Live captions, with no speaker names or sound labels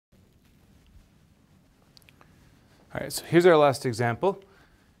All right, so here's our last example.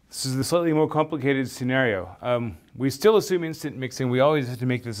 This is the slightly more complicated scenario. We still assume instant mixing. We always have to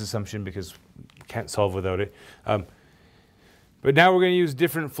make this assumption because we can't solve without it. But now we're going to use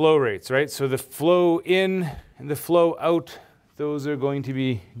different flow rates, right? So the flow in and the flow out, those are going to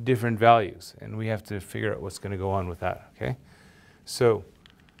be different values. And we have to figure out what's going to go on with that, okay? So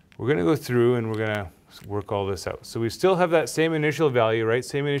we're going to go through and we're going to work all this out. So we still have that same initial value, right?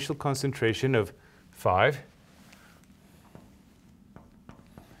 Same initial concentration of 5.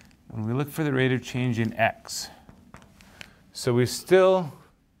 And we look for the rate of change in x. So we still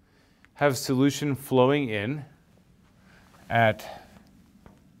have solution flowing in at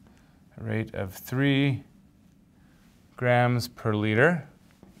a rate of 3 grams per liter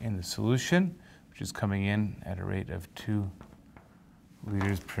in the solution, which is coming in at a rate of 2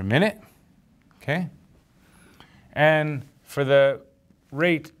 liters per minute, okay? And for the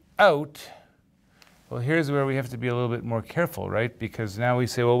rate out, well, here's where we have to be a little bit more careful, right? Because now we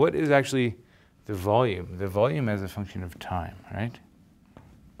say, well, what is actually the volume? The volume as a function of time, right?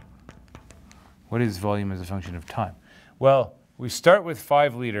 What is volume as a function of time? Well, we start with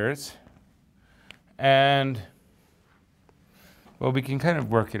 5 liters, and, well, we can kind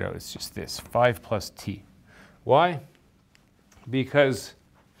of work it out. It's just this, 5 plus t. Why? Because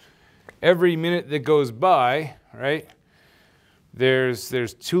every minute that goes by, right, there's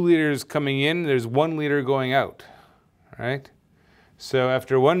 2 liters coming in, there's 1 liter going out, right? So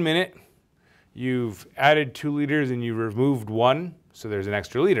after 1 minute, you've added 2 liters and you've removed 1, so there's an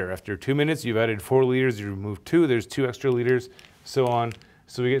extra liter. After 2 minutes, you've added 4 liters, you removed 2, there's 2 extra liters, so on.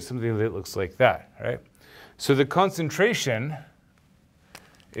 So we get something that looks like that, right? So the concentration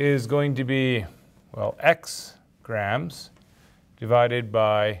is going to be, well, x grams divided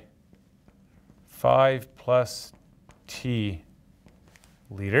by 5 plus t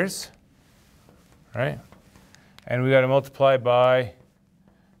liters, right? And we got to multiply by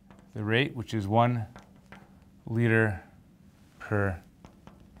the rate, which is 1 liter per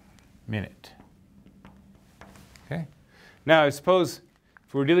minute. Okay? Now, I suppose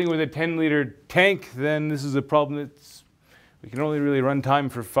if we're dealing with a 10-liter tank, then this is a problem that's, we can only really run time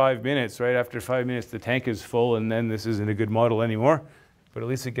for 5 minutes, right? After 5 minutes, the tank is full, and then this isn't a good model anymore. But at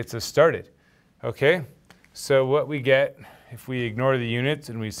least it gets us started. Okay? So what we get, if we ignore the units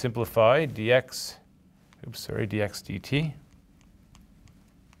and we simplify dx dt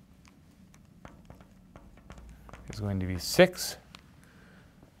is going to be 6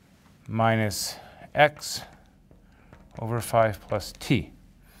 minus x over 5 plus t.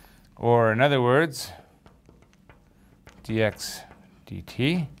 Or in other words, dx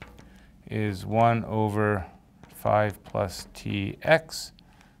dt is 1 over 5 plus tx,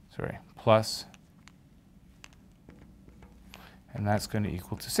 plus, and that's going to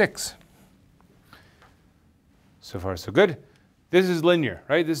equal to 6. So far, so good. This is linear,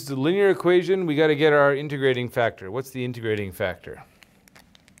 right? This is a linear equation. We got to get our integrating factor. What's the integrating factor?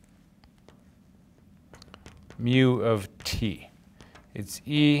 Mu of t. It's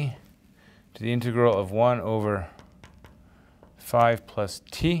e to the integral of 1 over 5 plus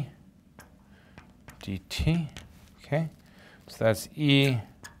t dt. Okay, so that's e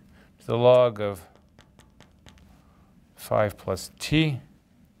to the log of 5 plus t.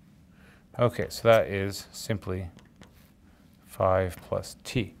 Okay, so that is simply 5 plus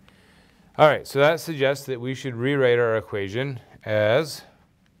t. All right, so that suggests that we should rewrite our equation as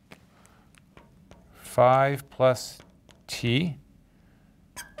 5 plus t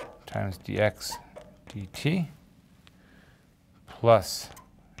times dx dt plus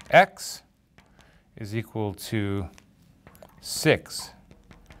x is equal to 6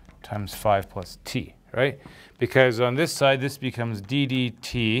 times 5 plus t, right? Because on this side, this becomes d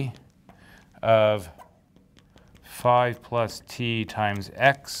dt of 5 plus t times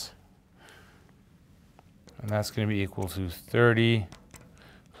x, and that's going to be equal to 30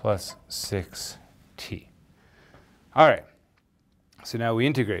 plus 6t. All right, so now we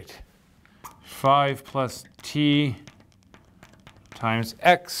integrate. 5 plus t times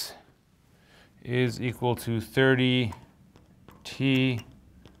x is equal to 30t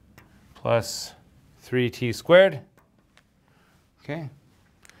plus 3t squared, okay,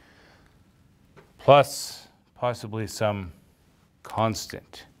 plus possibly some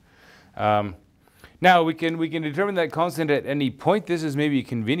constant. Now we can determine that constant at any point. This is maybe a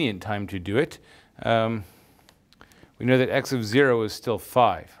convenient time to do it. We know that x of 0 is still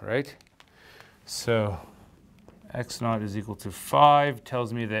 5, right? So x naught is equal to 5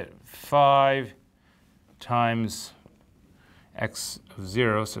 tells me that 5 times x of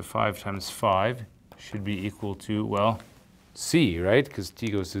 0, so 5 times 5, should be equal to, well, c, right? Because t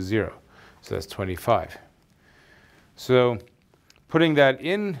goes to 0. So that's 25. So putting that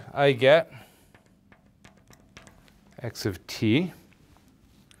in, I get x of t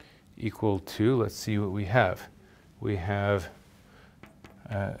equal to, let's see what we have. We have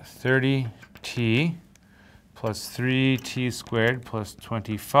 30t plus 3t squared plus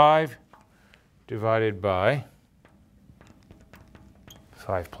 25 divided by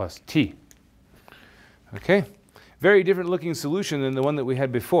 5 plus t. Okay, very different looking solution than the one that we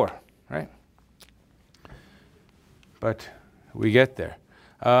had before, right? But we get there.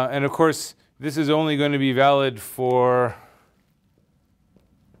 And of course, this is only going to be valid for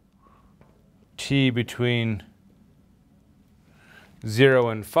t between 0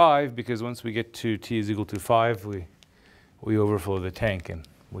 and 5, because once we get to t is equal to 5, we overflow the tank and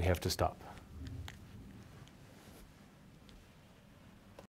we have to stop.